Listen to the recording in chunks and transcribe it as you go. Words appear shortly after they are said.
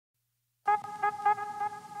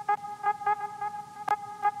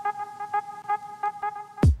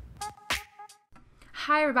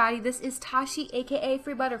Hi everybody, this is Tashi aka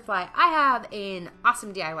Free Butterfly. I have an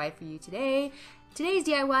awesome DIY for you today. Today's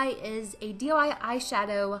DIY is a DIY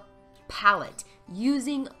eyeshadow palette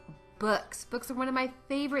using books. Books are one of my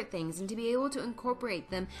favorite things, and to be able to incorporate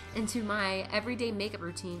them into my everyday makeup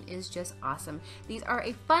routine is just awesome. These are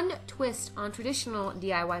a fun twist on traditional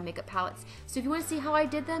DIY makeup palettes, so if you want to see how I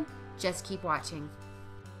did them, just keep watching.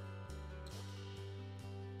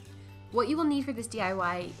 What you will need for this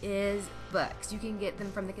DIY is books. You can get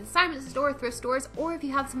them from the consignment store, thrift stores, or if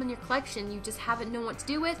you have some in your collection you just haven't known what to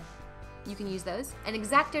do with, you can use those. An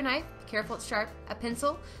Exto Knife, careful it's sharp, a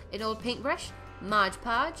pencil, an old paintbrush,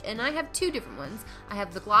 Podge, and I have two different ones. I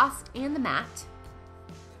have the gloss and the matte.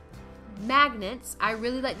 Magnets. I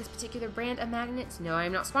really like this particular brand of magnets. No,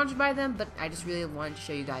 I'm not sponsored by them, but I just really wanted to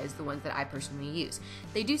show you guys the ones that I personally use.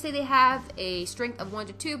 They do say they have a strength of 1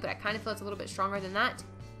 to 2, but I kind of feel it's a little bit stronger than that.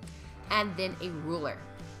 And then a ruler.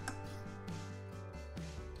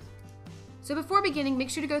 So before beginning, make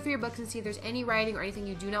sure to go through your books and see if there's any writing or anything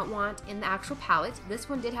you do not want in the actual palette. This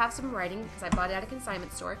one did have some writing because I bought it at a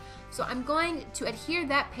consignment store. So I'm going to adhere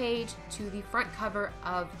that page to the front cover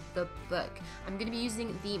of the book. I'm going to be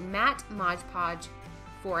using the matte Podge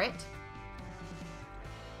for it.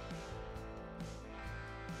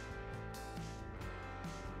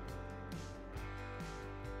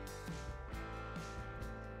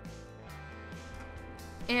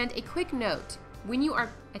 And a quick note, when you are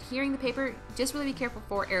adhering the paper, just really be careful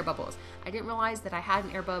for air bubbles. I didn't realize that I had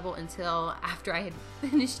an air bubble until after I had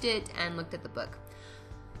finished it and looked at the book.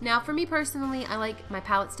 Now for me personally, I like my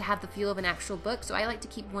palettes to have the feel of an actual book, so I like to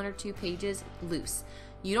keep 1 or 2 pages loose.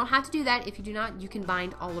 You don't have to do that. If you do not, you can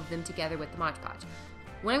bind all of them together with the Mod Podge.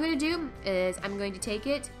 What I'm going to do is I'm going to take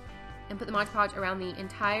it and put the Mod Podge around the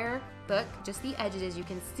entire book, just the edges as you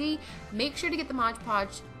can see. Make sure to get the Mod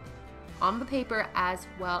Podge on the paper as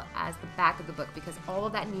well as the back of the book, because all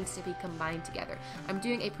of that needs to be combined together. I'm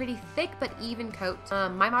doing a pretty thick but even coat.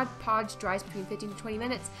 My Mod Podge dries between 15 to 20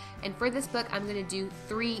 minutes, and for this book I'm going to do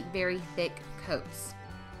 3 very thick coats.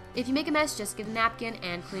 If you make a mess, just get a napkin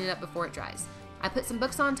and clean it up before it dries. I put some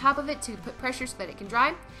books on top of it to put pressure so that it can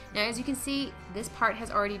dry. Now as you can see, this part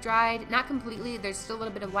has already dried. Not completely, there's still a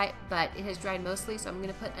little bit of white, but it has dried mostly, so I'm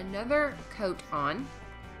going to put another coat on.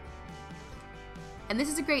 And this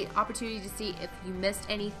is a great opportunity to see if you missed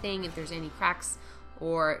anything, if there's any cracks,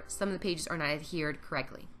 or some of the pages are not adhered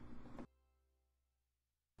correctly.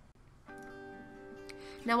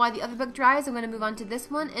 Now while the other book dries, I'm going to move on to this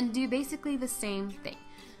one and do basically the same thing.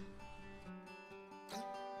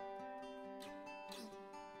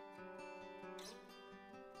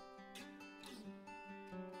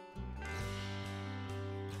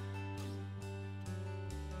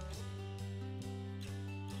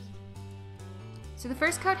 So the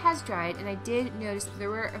first coat has dried, and I did notice that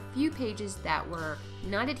there were a few pages that were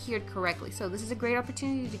not adhered correctly. So this is a great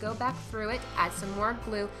opportunity to go back through it, add some more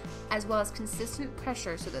glue, as well as consistent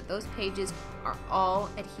pressure so that those pages are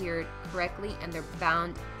all adhered correctly and they're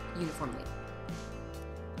bound uniformly.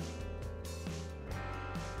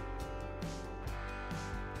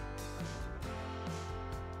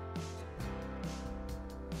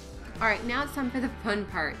 Alright, now it's time for the fun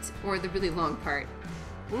part, or the really long part.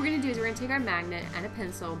 What we're going to do is we're going to take our magnet and a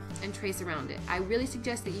pencil and trace around it. I really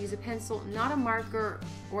suggest that you use a pencil, not a marker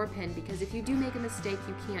or a pen, because if you do make a mistake,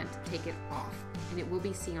 you can't take it off, and it will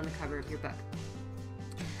be seen on the cover of your book.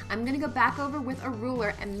 I'm going to go back over with a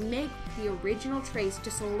ruler and make the original trace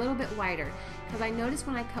just a little bit wider, because I notice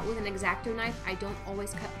when I cut with an Exto knife, I don't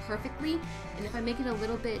always cut perfectly, and if I make it a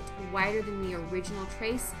little bit wider than the original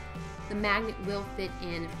trace, the magnet will fit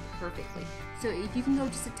in perfectly. So if you can go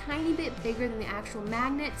just a tiny bit bigger than the actual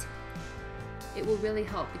magnet, it will really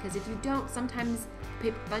help, because if you don't, sometimes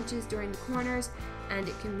paper bunches during the corners and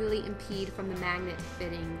it can really impede from the magnet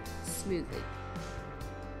fitting smoothly.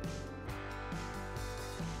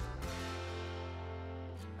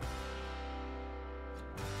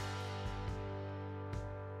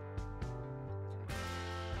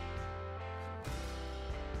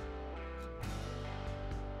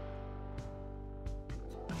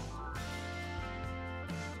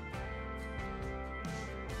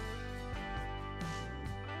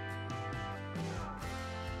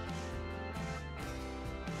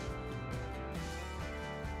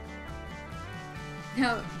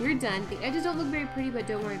 Now, we're done. The edges don't look very pretty, but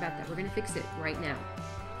don't worry about that. We're going to fix it right now.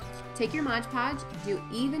 Take your Mod Podge, do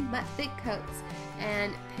even but thick coats,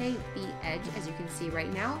 and paint the edge, as you can see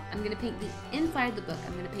right now. I'm going to paint the inside of the book.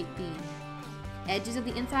 I'm going to paint the edges of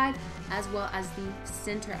the inside, as well as the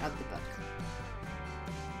center of the book.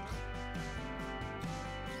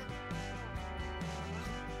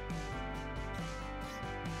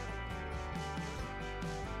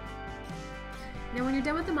 Now when you're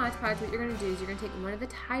done with the Mod Podge, what you're going to do is you're going to take one of the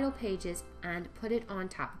title pages and put it on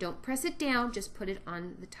top. Don't press it down, just put it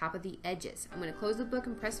on the top of the edges. I'm going to close the book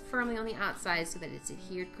and press firmly on the outside so that it's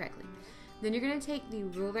adhered correctly. Then you're going to take the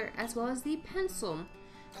ruler as well as the pencil,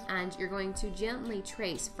 and you're going to gently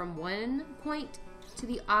trace from one point to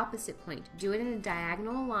the opposite point. Do it in a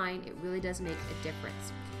diagonal line. It really does make a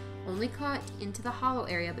difference. Only cut into the hollow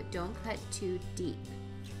area, but don't cut too deep.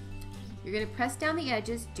 You're going to press down the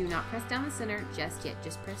edges. Do not press down the center just yet.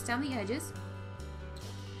 Just press down the edges.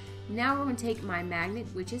 Now we're going to take my magnet,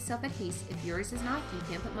 which is self-adhesive. If yours is not, you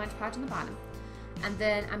can put Mod Podge on the bottom. And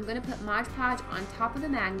then I'm going to put Mod Podge on top of the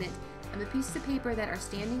magnet, and the pieces of paper that are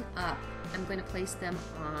standing up, I'm going to place them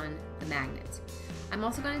on the magnet. I'm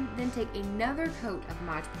also going to then take another coat of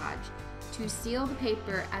Mod Podge to seal the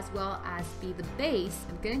paper as well as be the base.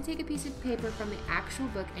 I'm going to take a piece of paper from the actual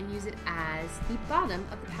book and use it as the bottom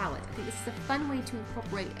of the palette. I think this is a fun way to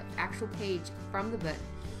incorporate an actual page from the book.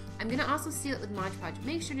 I'm going to also seal it with Mod Podge.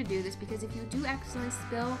 Make sure to do this because if you do accidentally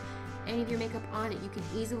spill any of your makeup on it, you can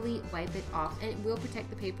easily wipe it off and it will protect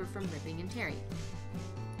the paper from ripping and tearing.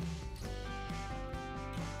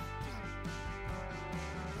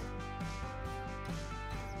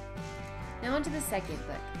 Now onto the second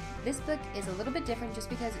book. This book is a little bit different just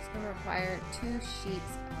because it's going to require 2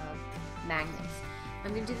 sheets of magnets.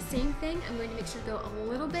 I'm going to do the same thing. I'm going to make sure to go a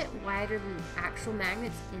little bit wider than actual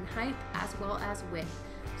magnets in height as well as width.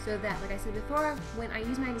 So that, like I said before, when I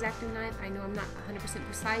use my Exto Knife, I know I'm not 100%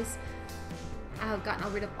 precise. I've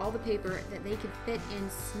gotten rid of all the paper, that they can fit in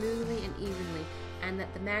smoothly and evenly, and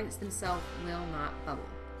that the magnets themselves will not bubble.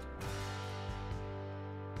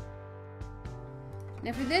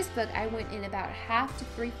 Now for this book, I went in about 1/2 to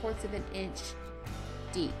 3/4 of an inch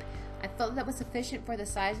deep. I felt that was sufficient for the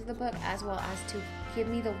size of the book as well as to give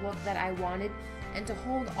me the look that I wanted and to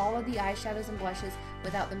hold all of the eyeshadows and blushes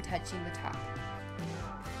without them touching the top.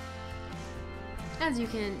 As you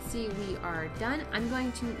can see, we are done. I'm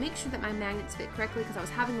going to make sure that my magnets fit correctly because I was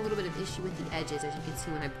having a little bit of issue with the edges, as you can see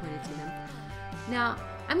when I pointed to them. Now,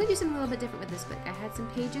 I'm going to do something a little bit different with this book. I had some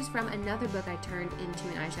pages from another book I turned into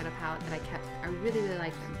an eyeshadow palette that I kept. I really, really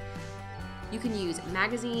like them. You can use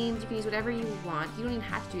magazines, you can use whatever you want. You don't even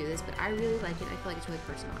have to do this, but I really like it. I feel like it's really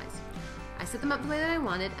personalized. I set them up the way that I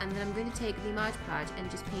wanted, and then I'm going to take the Mod Podge and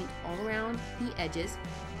just paint all around the edges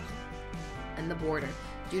and the border.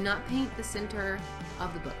 Do not paint the center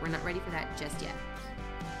of the book. We're not ready for that just yet.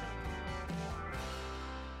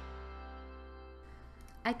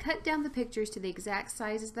 I cut down the pictures to the exact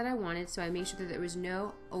sizes that I wanted, so I made sure that there was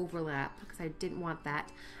no overlap because I didn't want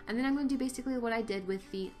that. And then I'm going to do basically what I did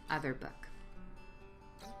with the other book.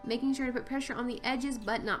 Making sure to put pressure on the edges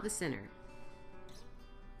but not the center.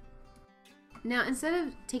 Now instead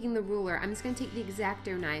of taking the ruler, I'm just going to take the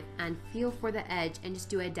Exto Knife and feel for the edge and just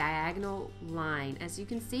do a diagonal line. As you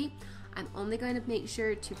can see, I'm only going to make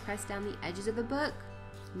sure to press down the edges of the book,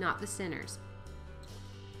 not the centers.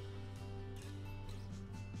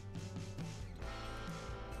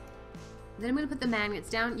 Then I'm going to put the magnets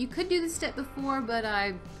down. You could do this step before, but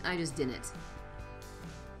I just didn't.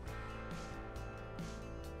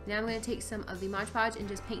 Now I'm going to take some of the Mod Podge and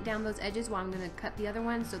just paint down those edges while I'm going to cut the other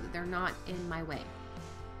ones so that they're not in my way.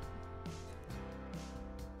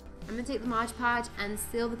 I'm going to take the Mod Podge and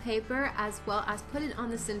seal the paper as well as put it on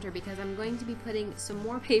the center because I'm going to be putting some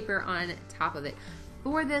more paper on top of it.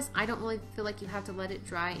 For this, I don't really feel like you have to let it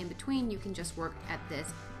dry in between. You can just work at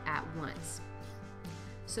this at once.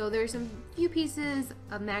 So there's some few pieces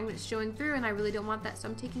of magnets showing through and I really don't want that, so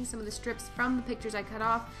I'm taking some of the strips from the pictures I cut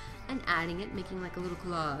off and adding it, making like a little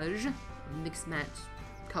collage, mix match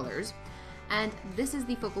colors. And this is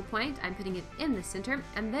the focal point. I'm putting it in the center,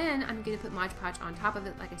 and then I'm going to put Mod Podge on top of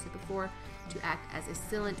it, like I said before, to act as a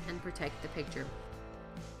sealant and protect the picture.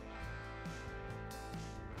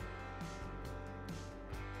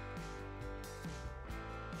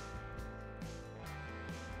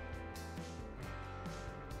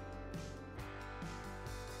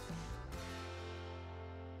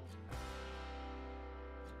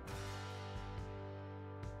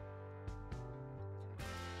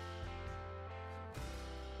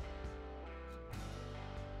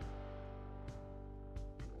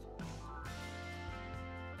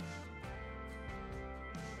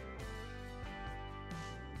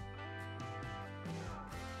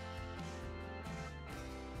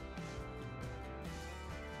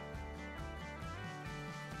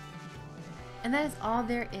 And that is all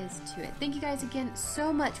there is to it. Thank you guys again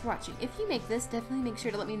so much for watching. If you make this, definitely make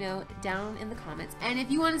sure to let me know down in the comments. And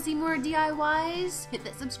if you want to see more DIYs, hit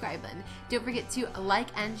that subscribe button. Don't forget to like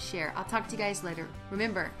and share. I'll talk to you guys later.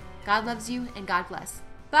 Remember, God loves you and God bless.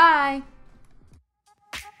 Bye!